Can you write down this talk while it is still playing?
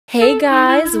Hey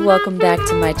guys, welcome back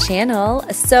to my channel.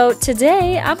 So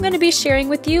today I'm going to be sharing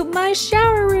with you my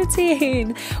shower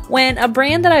routine. When a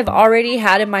brand that I've already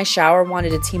had in my shower wanted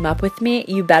to team up with me,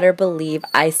 you better believe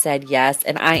I said yes,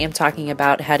 and I am talking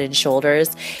about Head &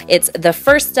 Shoulders. It's the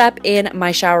first step in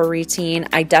my shower routine.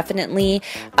 I definitely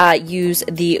use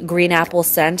the green apple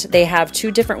scent. They have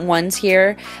two different ones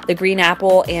here, the green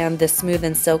apple and the smooth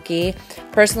and silky.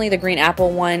 Personally, the green apple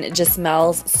one just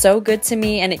smells so good to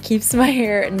me, and it keeps my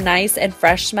hair nice and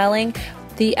fresh smelling.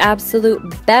 The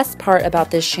absolute best part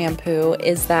about this shampoo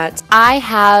is that I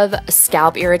have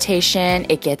scalp irritation.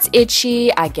 It gets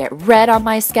itchy, I get red on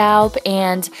my scalp,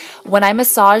 and when I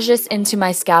massage this into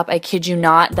my scalp, I kid you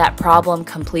not, that problem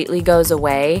completely goes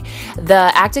away.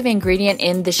 The active ingredient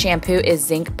in the shampoo is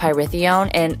zinc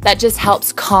pyrithione, and that just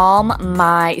helps calm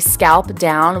my scalp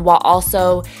down while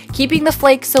also keeping the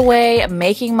flakes away,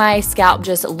 making my scalp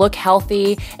just look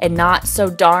healthy and not so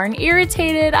darn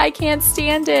irritated. I can't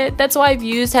stand it. That's why I've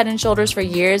used Head & Shoulders for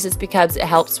years. It's because it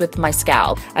helps with my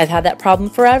scalp. I've had that problem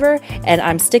forever and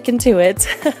I'm sticking to it.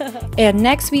 And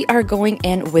next we are going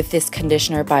in with this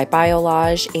conditioner by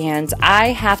Biolage, and I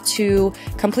have to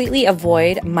completely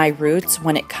avoid my roots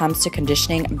when it comes to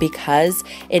conditioning because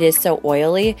it is so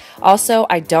oily. Also,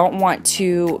 I don't want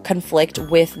to conflict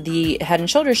with the Head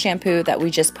 & Shoulders shampoo that we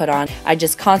just put on. I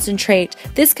just concentrate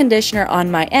this conditioner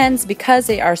on my ends because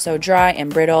they are so dry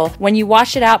and brittle. When you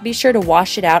wash it out, be sure to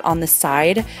wash it out on the side.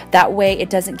 That way it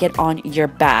doesn't get on your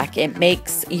back. It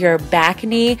makes your back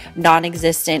knee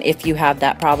non-existent if you have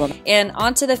that problem. And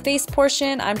onto the face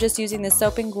portion, I'm just using the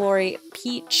Soap & Glory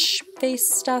Peach face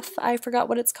stuff. I forgot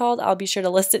what it's called. I'll be sure to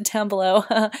list it down below.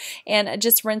 And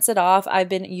just rinse it off. I've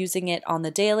been using it on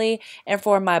the daily. And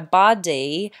for my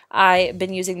body, I've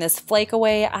been using this Flake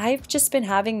Away. I've just been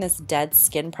having this dead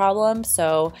skin problem,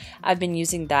 so I've been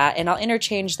using that. And I'll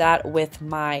interchange that with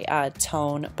my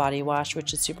Tone body wash,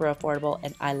 which is super affordable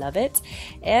and I love it.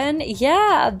 And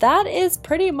yeah, that is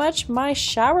pretty much my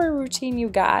shower routine, you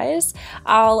guys.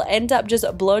 I'll end up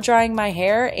just blow drying my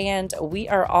hair and we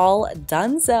are all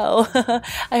done. So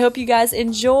I hope you guys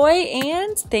enjoy,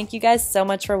 and thank you guys so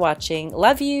much for watching.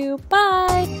 Love you.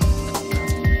 Bye.